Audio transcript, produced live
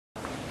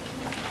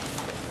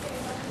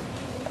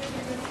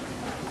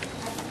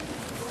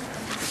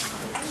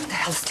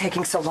What's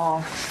taking so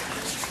long?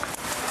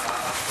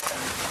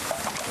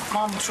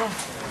 Mom, what's wrong?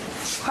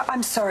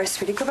 I'm sorry,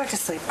 sweetie. Go back to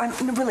sleep.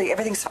 No, really,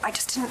 everything's fine. I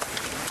just didn't...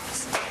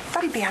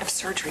 thought he'd be out of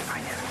surgery by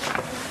now.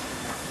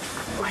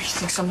 Why, you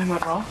think something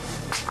went wrong?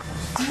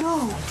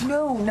 No,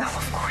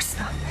 of course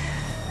not.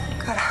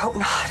 God, I hope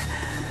not.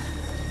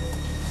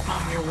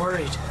 Mom, you're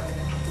worried.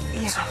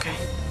 Yeah. It's okay.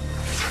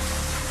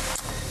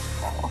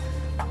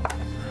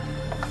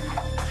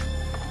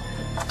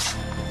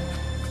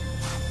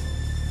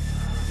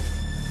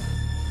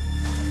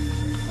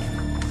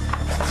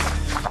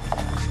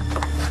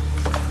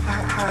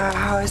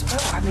 How is Bo?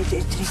 I mean,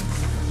 did he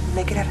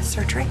make it out of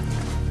surgery?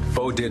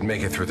 Bo did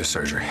make it through the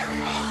surgery.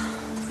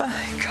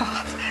 My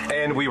God.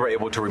 And we were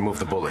able to remove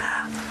the bullet.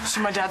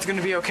 So my dad's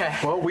gonna be okay?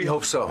 Well, we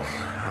hope so.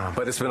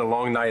 But it's been a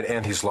long night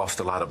and he's lost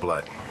a lot of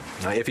blood.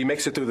 If he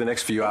makes it through the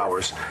next few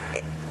hours...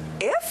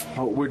 If?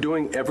 Well, we're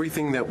doing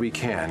everything that we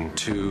can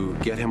to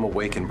get him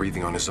awake and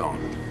breathing on his own.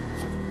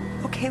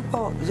 Okay,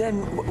 well,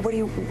 then what do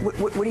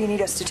you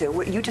need us to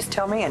do? You just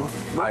tell me and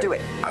we'll do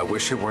it. I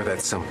wish it were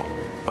that simple.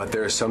 But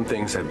there are some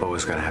things that Bo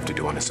is going to have to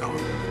do on his own.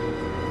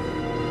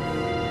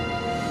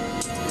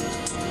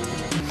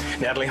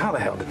 Natalie, how the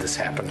hell did this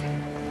happen?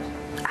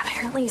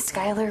 Apparently,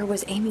 Skylar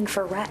was aiming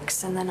for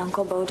Rex, and then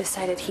Uncle Bo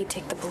decided he'd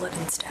take the bullet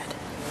instead.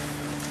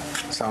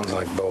 Sounds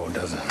like Bo,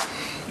 doesn't it?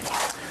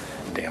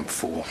 Damn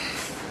fool.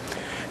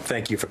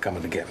 Thank you for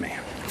coming to get me.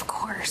 Of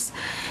course.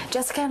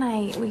 Jessica and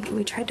I,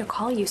 we tried to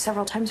call you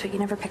several times, but you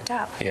never picked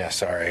up. Yeah,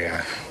 sorry.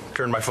 I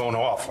turned my phone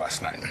off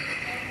last night.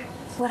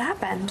 What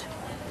happened?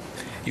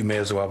 You may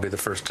as well be the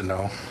first to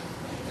know.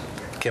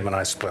 Kim and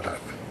I split up.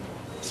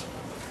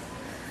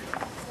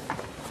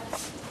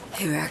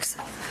 Hey, Rex.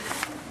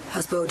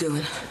 How's Bo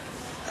doing?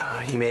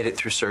 He made it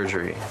through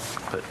surgery,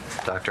 but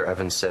Dr.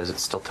 Evans says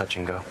it's still touch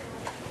and go.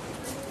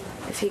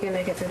 If he can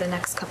make it through the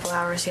next couple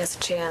hours, he has a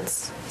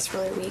chance. He's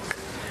really weak.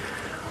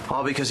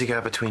 All because he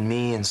got between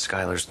me and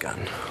Skylar's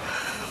gun.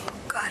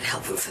 God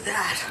help him for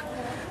that.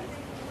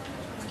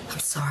 I'm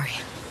sorry.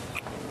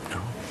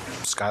 No,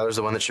 Skylar's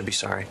the one that should be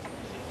sorry.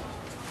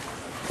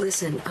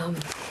 Listen,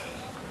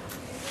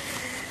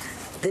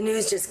 the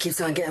news just keeps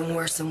on getting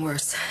worse and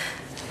worse.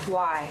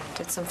 Why?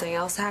 Did something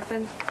else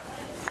happen?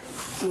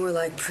 More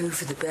like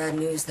proof of the bad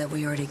news that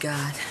we already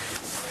got.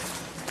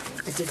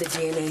 I did the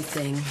DNA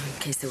thing in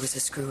case there was a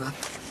screw-up.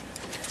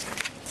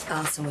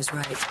 Allison was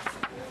right.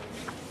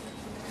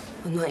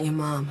 I'm not your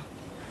mom.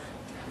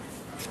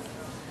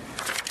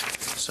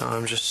 So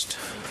I'm just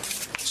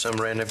some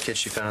random kid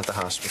she found at the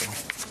hospital.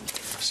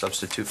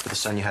 Substitute for the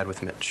son you had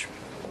with Mitch.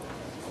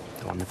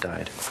 The one that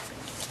died.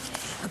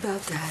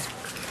 About that,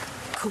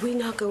 could we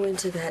not go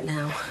into that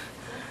now?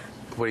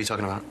 What are you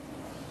talking about?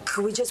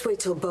 Could we just wait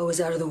till Bo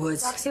is out of the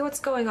woods? Roxy, what's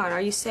going on?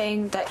 Are you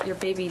saying that your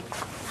baby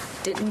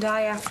didn't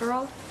die after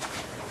all?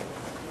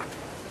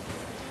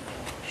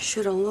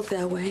 Sure don't look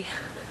that way.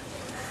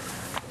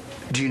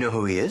 Do you know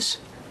who he is?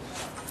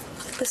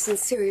 Listen,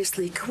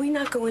 seriously, can we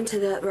not go into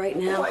that right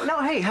now? What?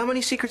 No, hey, how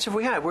many secrets have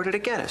we had? Where did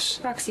it get us?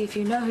 Roxy, if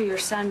you know who your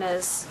son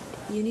is,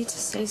 you need to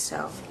say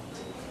so.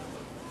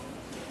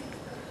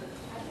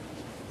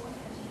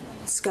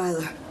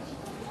 Skylar.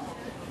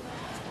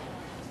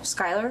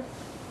 Skylar?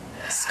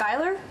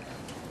 Skylar?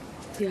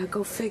 Yeah,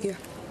 go figure.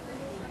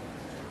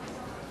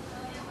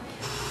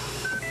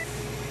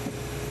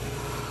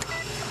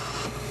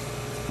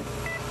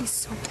 He's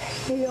so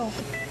pale.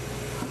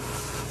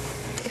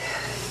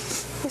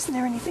 Isn't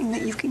there anything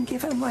that you can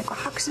give him, like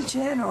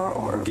oxygen or...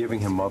 We're giving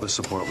him all the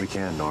support we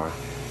can, Nora.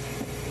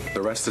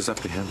 The rest is up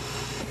to him.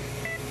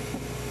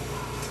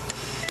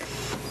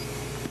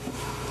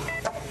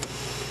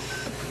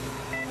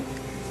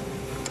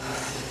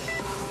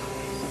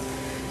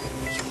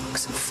 You look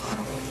so far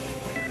away.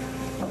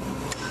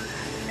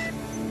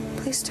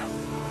 Please don't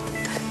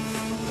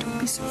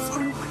be so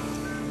far away.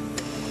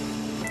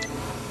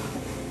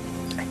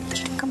 I need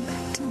you to come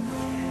back to me.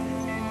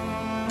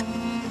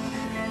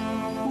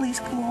 Please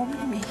come home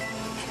to me.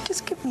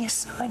 Just give me a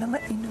sign and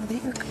let me know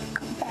that you're going to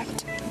come back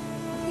to me.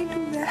 Will you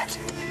do that?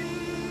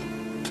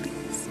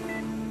 Please.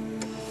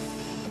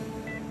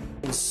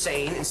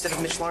 Insane. Instead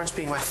of Mitch Lawrence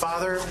being my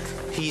father,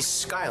 he's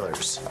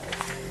Skylar's.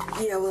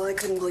 Yeah, well, I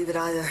couldn't believe it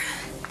either.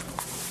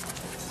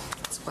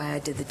 That's why I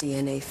did the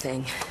DNA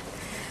thing.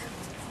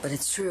 But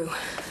it's true.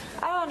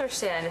 I don't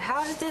understand.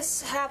 How did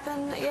this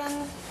happen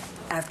again?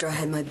 After I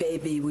had my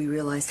baby, we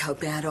realized how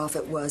bad off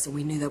it was, and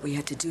we knew that we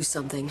had to do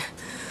something.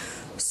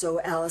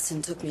 So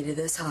Allison took me to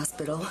this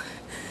hospital,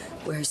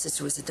 where her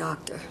sister was a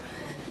doctor,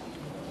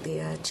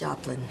 Leah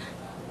Joplin.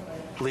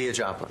 Leah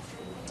Joplin.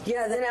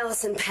 Yeah, then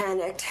Allison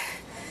panicked,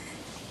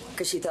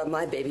 because she thought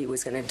my baby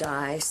was going to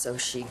die, so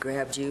she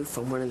grabbed you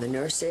from one of the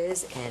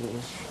nurses,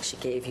 and she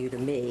gave you to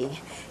me,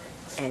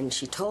 and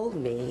she told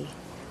me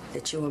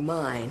that you were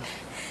mine.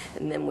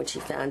 And then when she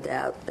found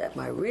out that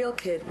my real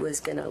kid was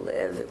going to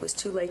live, it was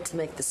too late to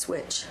make the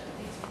switch.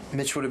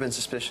 Mitch would have been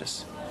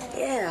suspicious.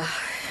 Yeah.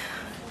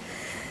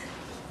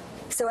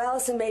 So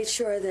Allison made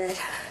sure that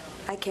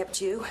I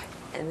kept you,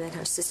 and then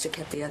her sister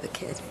kept the other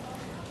kid.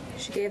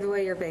 She gave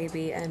away your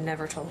baby and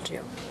never told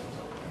you.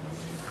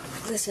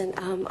 Listen,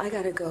 I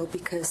gotta go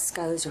because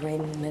Skylar's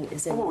arraignment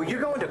is in. Oh,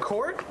 you're going to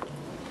court?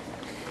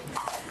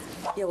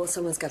 Yeah, well,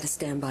 someone's got to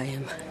stand by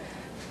him.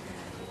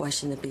 Why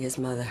shouldn't it be his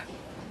mother?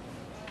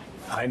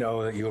 I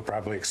know that you were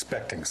probably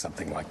expecting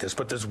something like this,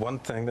 but there's one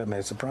thing that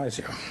may surprise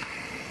you.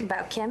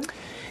 About Kim?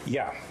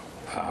 Yeah,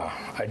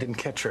 I didn't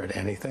catch her at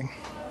anything,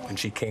 and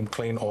she came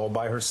clean all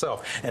by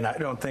herself. And I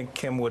don't think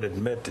Kim would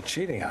admit to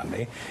cheating on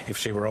me if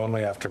she were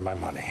only after my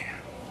money.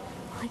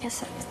 Well, I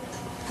guess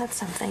that's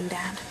something,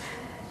 Dad.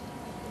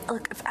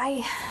 Look, if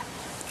I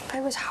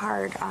was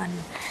hard on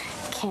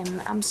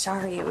Kim, I'm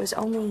sorry. It was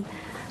only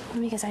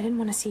because I didn't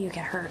want to see you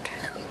get hurt.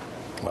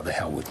 Well, the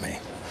hell with me.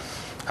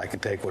 I can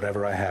take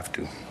whatever I have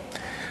to,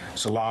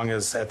 so long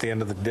as at the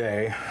end of the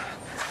day,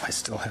 I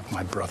still have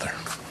my brother.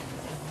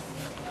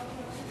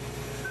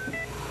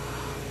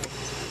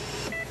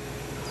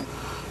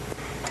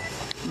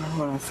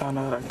 Remember when I found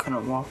out I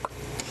couldn't walk?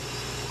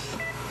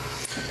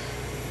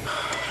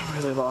 I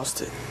really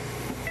lost it.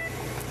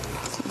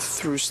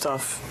 Threw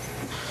stuff.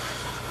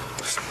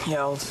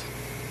 Yelled.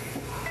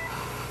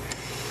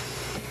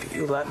 But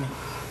you let me.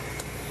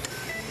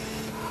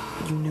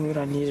 You knew what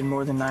I needed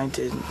more than I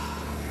did.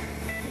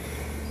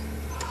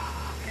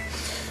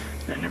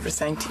 And I never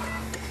thanked you.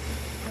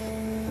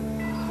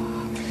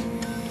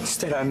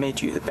 Instead, I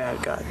made you the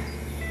bad guy.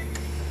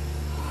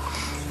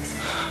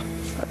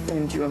 I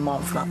blamed you and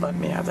Mom for not letting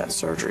me have that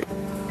surgery.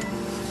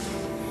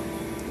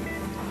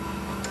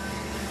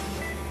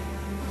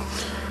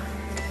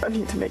 I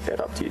need to make that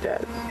up to you,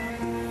 Dad.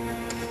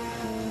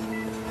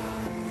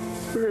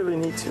 I really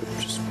need to.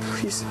 Just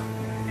please.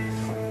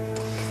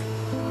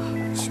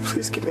 Just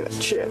please give me that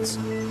chance.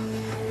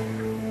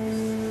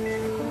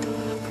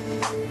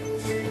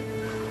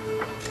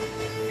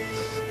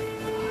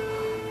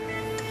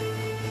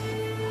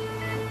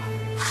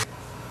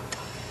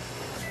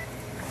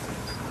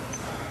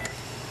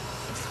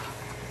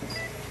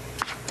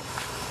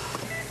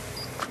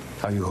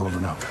 How you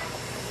holding up?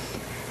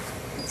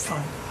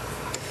 Fine.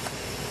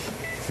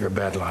 You're a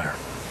bad liar,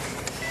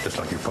 just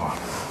like your pa.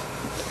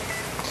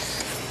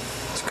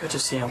 It's good to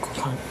see Uncle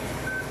Clint.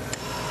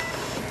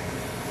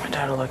 My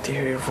dad would like to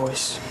hear your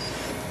voice,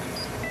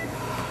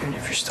 even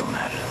if you're still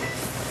mad at him.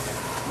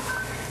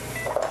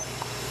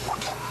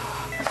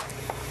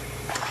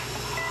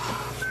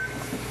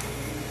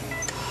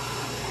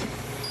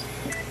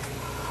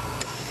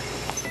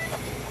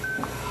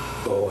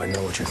 Oh, I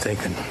know what you're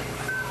thinking.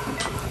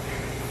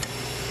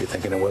 You're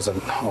thinking it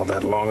wasn't all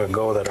that long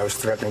ago that I was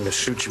threatening to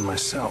shoot you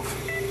myself.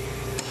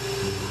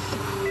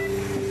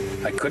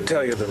 I could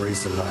tell you the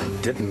reason I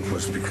didn't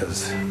was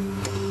because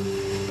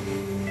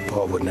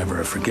Paul would never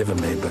have forgiven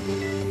me, but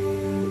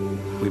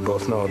we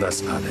both know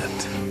that's not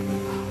it.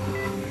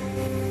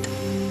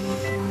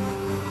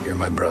 You're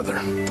my brother.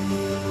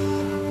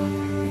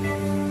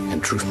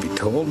 And truth be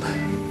told,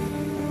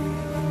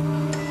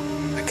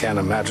 I can't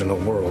imagine a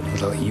world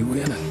without you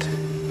in it.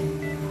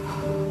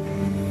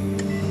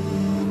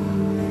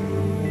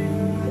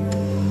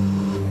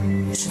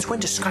 Since when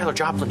does Skylar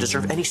Joplin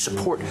deserve any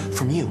support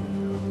from you?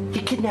 He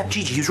kidnapped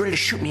Gigi. He was ready to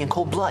shoot me in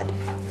cold blood.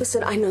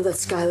 Listen, I know that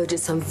Skylar did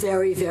some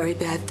very, very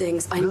bad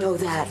things. I know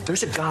that.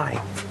 There's a guy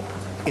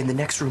in the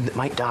next room that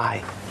might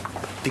die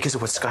because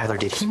of what Skylar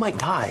did. He might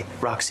die,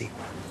 Roxy.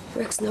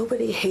 Rex,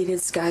 nobody hated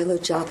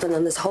Skylar Joplin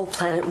on this whole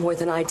planet more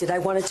than I did. I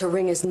wanted to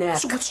wring his neck.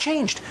 So what's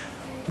changed?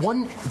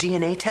 One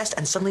DNA test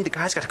and suddenly the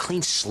guy's got a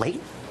clean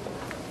slate?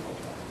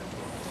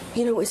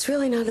 You know, it's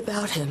really not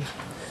about him.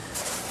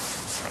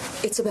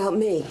 It's about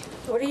me.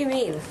 What do you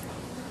mean?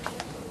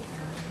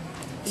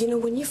 You know,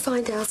 when you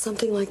find out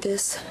something like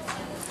this,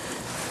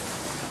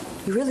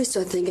 you really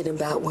start thinking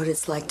about what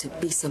it's like to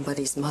be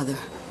somebody's mother.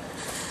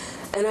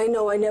 And I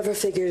know I never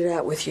figured it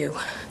out with you.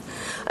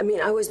 I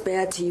mean, I was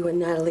bad to you and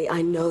Natalie.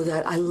 I know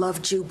that. I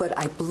loved you, but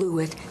I blew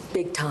it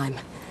big time.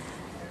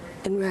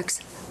 And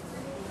Rex,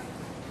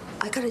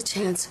 I got a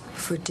chance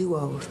for a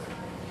do-over.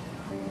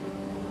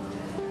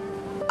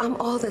 I'm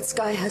all that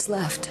Sky has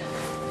left.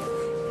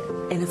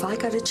 And if I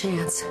got a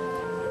chance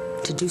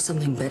to do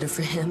something better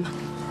for him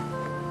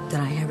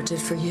than I ever did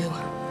for you,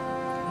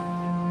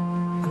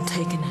 I'm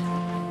taking it.